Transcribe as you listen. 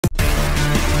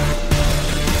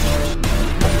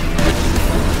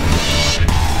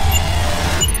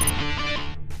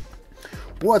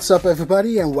What's up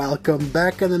everybody, and welcome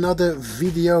back in another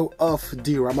video of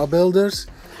Diorama Builders.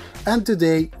 And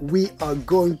today we are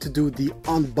going to do the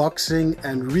unboxing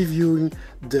and reviewing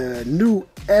the new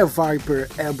AirViper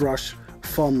airbrush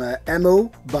from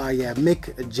MO by Mig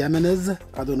AirViper.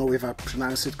 I don't know if I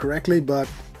pronounced it correctly, but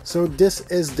so this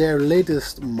is their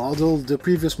latest model. The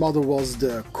previous model was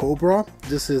the Cobra.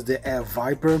 This is the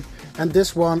AirViper, and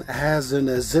this one has a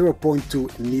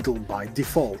 0.2 needle by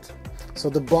default. So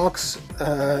the box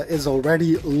is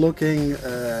already looking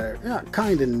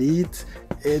kind of neat.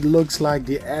 It looks like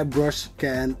the airbrush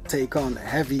can take on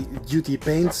heavy duty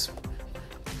paints.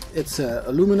 It's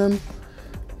aluminum,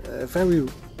 very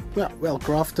well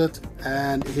crafted,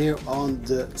 and here on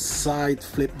the side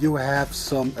flip you have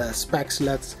some specs.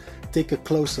 Let's take a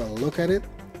closer look at it.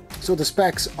 So the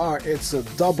specs are, it's a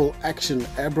double action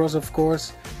airbrush, of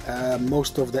course.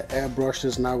 Most of the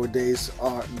airbrushes nowadays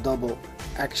are double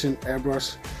action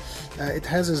airbrush. It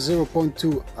has a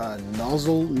 0.2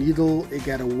 nozzle needle. You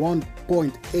get a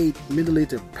 1.8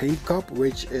 milliliter paint cup,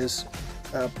 which is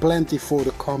plenty for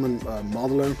the common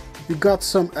modeler. You got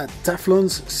some Teflon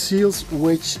seals,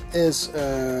 which is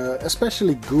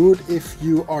especially good if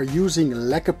you are using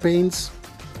lacquer paints,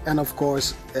 and of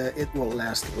course it will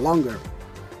last longer.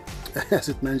 As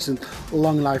it mentioned,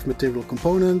 long life material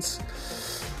components.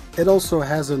 It also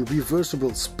has a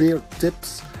reversible spear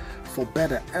tips for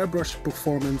better airbrush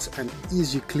performance and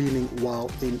easy cleaning while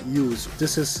in use.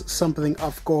 This is something,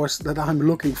 of course, that I'm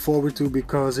looking forward to,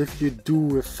 because if you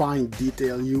do a fine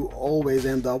detail you always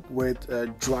end up with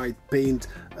dried paint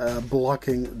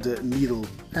blocking the needle.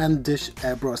 And this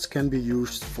airbrush can be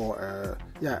used for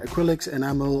acrylics,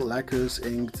 enamel, lacquers,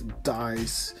 inks,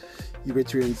 dyes,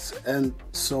 irritants, and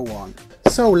so on.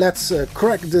 So let's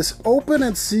crack this open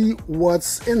and see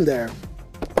what's in there.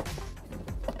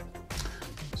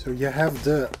 So you have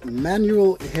the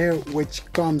manual here, which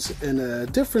comes in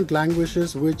different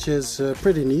languages, which is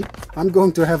pretty neat. I'm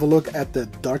going to have a look at the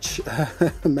Dutch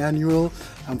manual.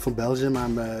 I'm from Belgium,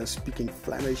 I'm speaking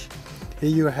Flemish. Here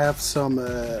you have some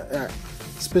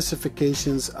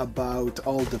specifications about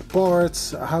all the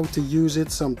parts, how to use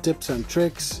it, some tips and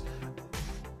tricks.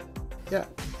 Yeah,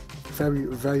 very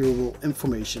valuable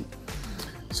information.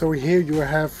 So here you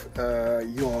have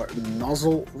your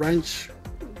nozzle wrench,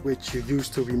 which you use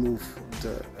to remove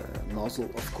the nozzle,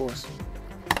 of course.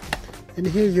 And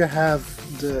here you have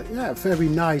the very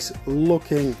nice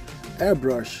looking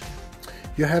airbrush.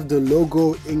 You have the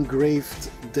logo engraved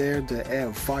there, the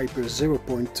AirViper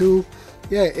 0.2.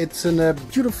 Yeah, it's a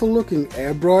beautiful looking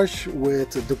airbrush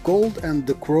with the gold and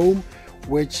the chrome,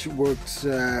 which works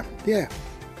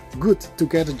good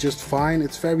together just fine.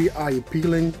 It's very eye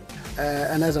appealing,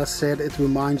 and as I said, it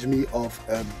reminds me of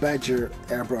a Badger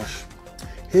airbrush.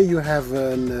 Here you have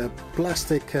a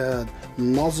plastic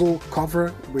nozzle cover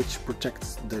which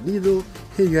protects the needle.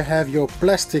 Here you have your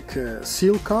plastic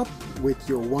seal cup with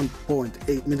your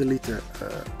 1.8 milliliter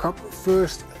cup.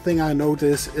 First thing I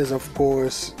notice is, of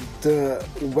course, the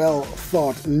well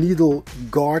thought needle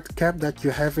guard cap that you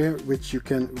have here, which you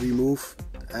can remove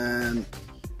and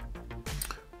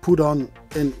put on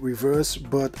in reverse,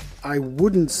 but I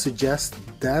wouldn't suggest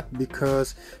that,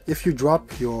 because if you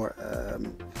drop your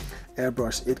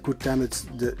airbrush it could damage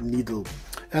the needle.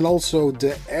 And also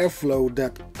the airflow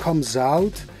that comes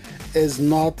out is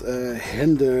not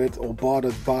hindered or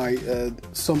bothered by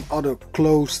some other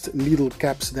closed needle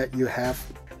caps that you have.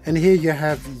 And here you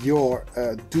have your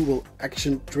dual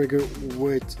action trigger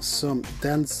with some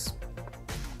dents.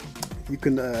 You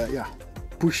can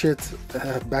push it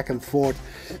back and forth.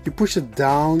 You push it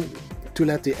down to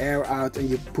let the air out, and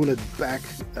you pull it back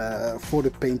for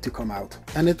the paint to come out,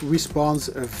 and it responds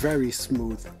very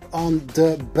smooth. On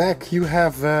the back you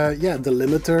have the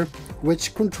limiter,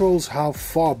 which controls how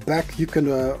far back you can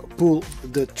pull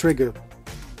the trigger.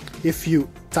 If you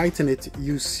tighten it,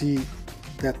 you see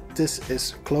that this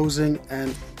is closing,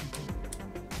 and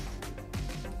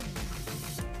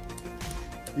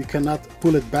you cannot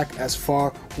pull it back as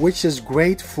far, which is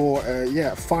great for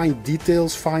fine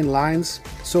details, fine lines.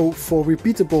 So for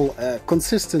repeatable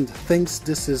consistent things,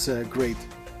 this is great.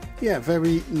 Yeah,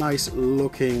 very nice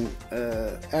looking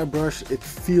airbrush. It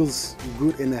feels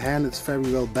good in the hand, it's very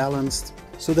well balanced.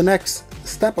 So the next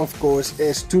step, of course,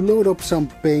 is to load up some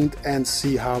paint and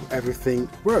see how everything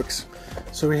works.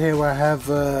 So here I have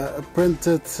a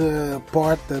printed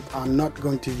part that I'm not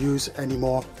going to use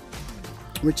anymore,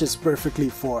 which is perfectly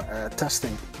for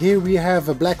testing. Here we have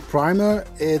a black primer.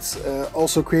 It's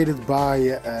also created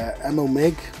by MO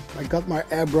Mig. I got my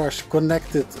airbrush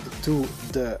connected to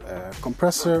the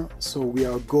compressor, so we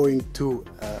are going to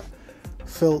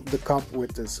fill the cup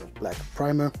with this black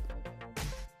primer.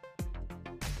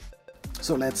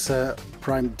 So let's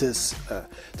prime this.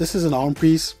 This is an arm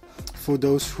piece for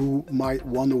those who might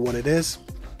wonder what it is.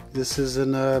 This is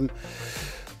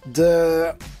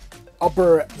the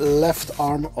upper left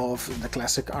arm of the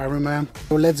classic Iron Man.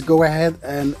 So let's go ahead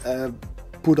and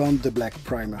put on the black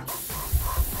primer.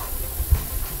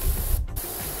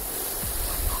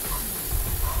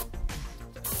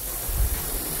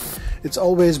 It's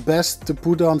always best to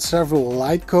put on several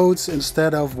light coats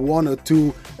instead of one or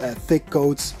two thick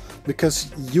coats,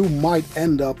 because you might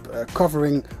end up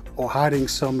covering or hiding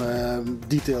some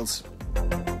details.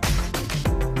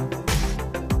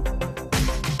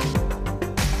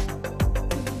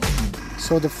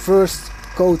 So the first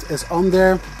coat is on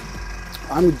there.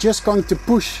 I'm just going to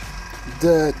push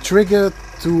the trigger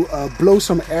to blow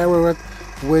some air at it,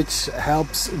 which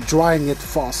helps drying it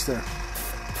faster.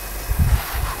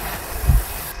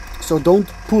 So don't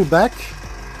pull back,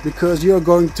 because you're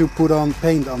going to put on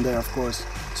paint on there, of course.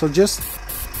 So just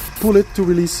pull it to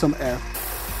release some air.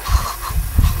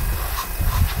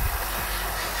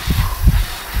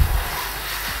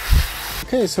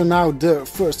 Okay, so now the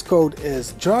first coat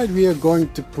is dried. We are going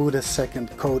to put a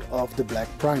second coat of the black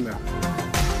primer.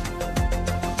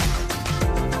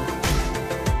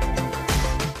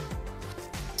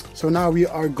 So now we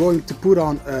are going to put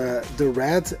on the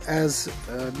red as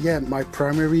my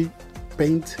primary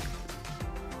paint.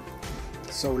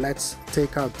 So let's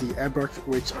take out the airbrush,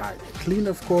 which I clean,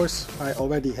 of course. I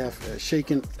already have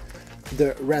shaken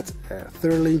the red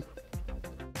thoroughly.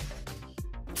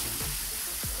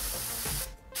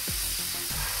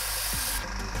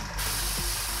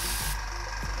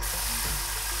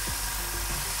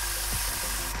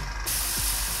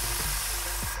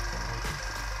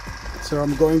 So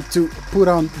I'm going to put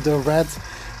on the red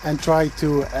and try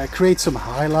to create some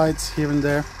highlights here and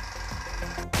there.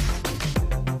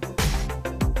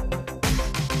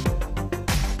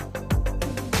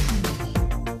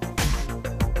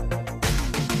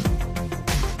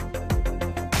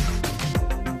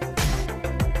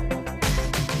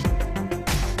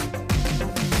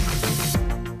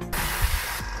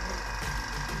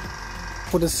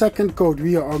 For the second coat,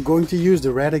 we are going to use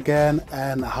the red again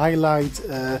and highlight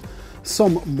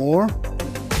some more.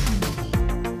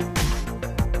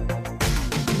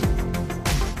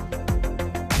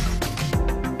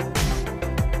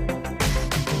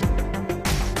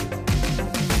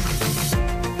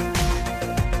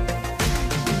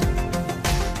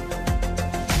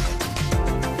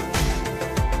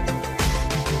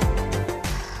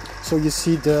 So you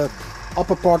see the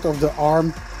upper part of the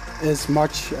arm is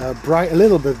much a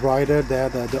little bit brighter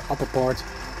than the upper part,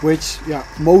 which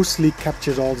mostly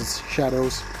captures all the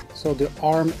shadows. So the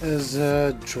arm is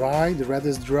dry, the red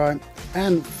is dry,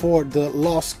 and for the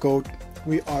last coat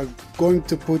we are going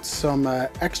to put some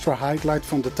extra highlight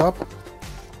from the top.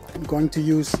 I'm going to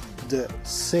use the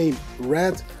same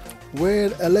red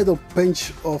with a little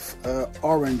pinch of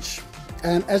orange.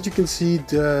 And as you can see,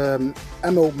 the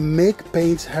Mig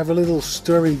paints have a little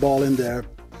stirring ball in there.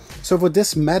 So for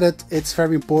this method, it's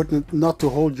very important not to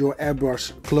hold your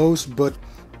airbrush close, but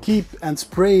keep and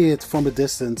spray it from a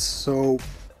distance. So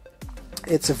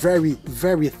it's a very,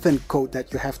 very thin coat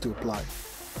that you have to apply.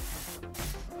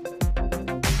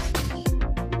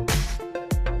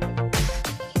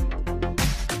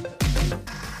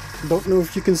 Don't know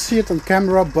if you can see it on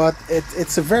camera, but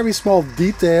it's a very small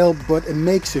detail, but it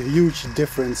makes a huge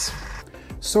difference.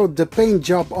 So the paint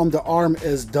job on the arm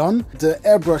is done. The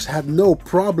airbrush had no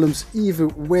problems even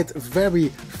with very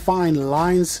fine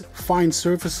lines, fine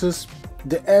surfaces.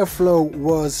 The airflow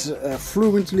was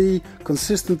fluently,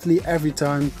 consistently every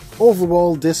time.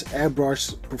 Overall, this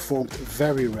airbrush performed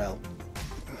very well.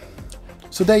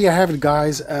 So there you have it,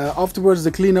 guys. Afterwards,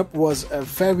 the cleanup was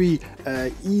very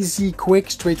easy, quick,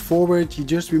 straightforward. You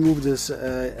just remove this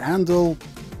handle,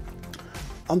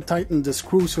 untighten the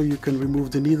screw so you can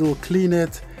remove the needle, clean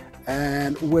it,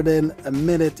 and within a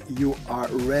minute you are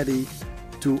ready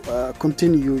to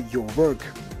continue your work.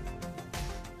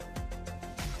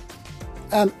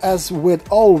 And as with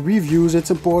all reviews,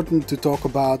 it's important to talk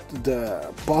about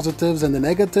the positives and the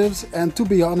negatives, and to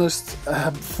be honest,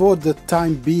 for the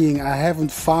time being I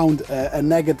haven't found a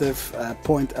negative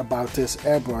point about this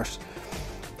airbrush.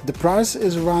 The price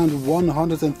is around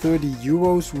 130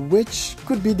 euros, which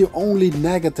could be the only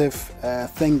negative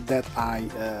thing that I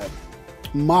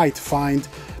might find,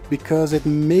 because it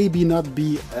maybe not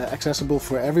be accessible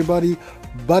for everybody,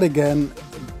 but again,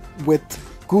 with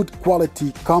good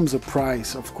quality comes a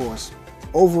price, of course.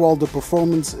 Overall, the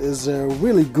performance is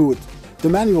really good. The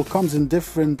manual comes in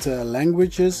different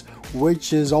languages,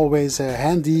 which is always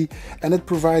handy, and it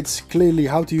provides clearly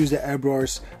how to use the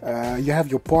airbrush. You have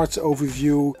your parts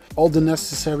overview, all the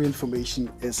necessary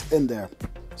information is in there.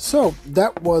 So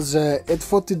that was it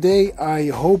for today. I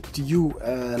hope you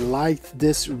liked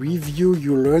this review,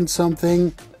 you learned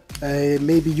something.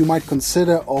 Maybe you might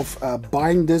consider of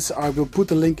buying this. I will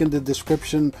put a link in the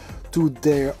description to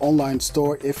their online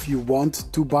store if you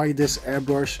want to buy this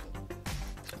airbrush.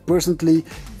 Personally,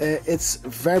 it's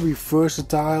very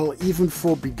versatile, even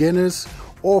for beginners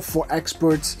or for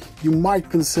experts. You might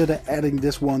consider adding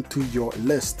this one to your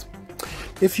list.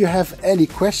 If you have any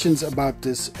questions about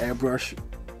this airbrush,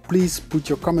 please put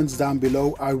your comments down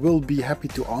below. I will be happy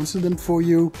to answer them for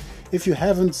you. If you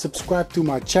haven't subscribed to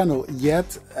my channel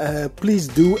yet, please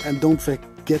do, and don't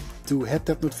forget to hit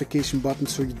that notification button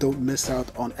so you don't miss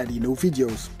out on any new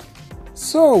videos.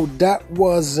 So that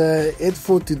was it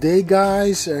for today,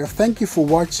 guys. Thank you for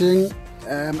watching,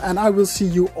 and I will see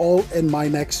you all in my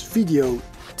next video.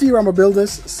 T-Rammer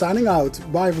Builders signing out.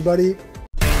 Bye everybody.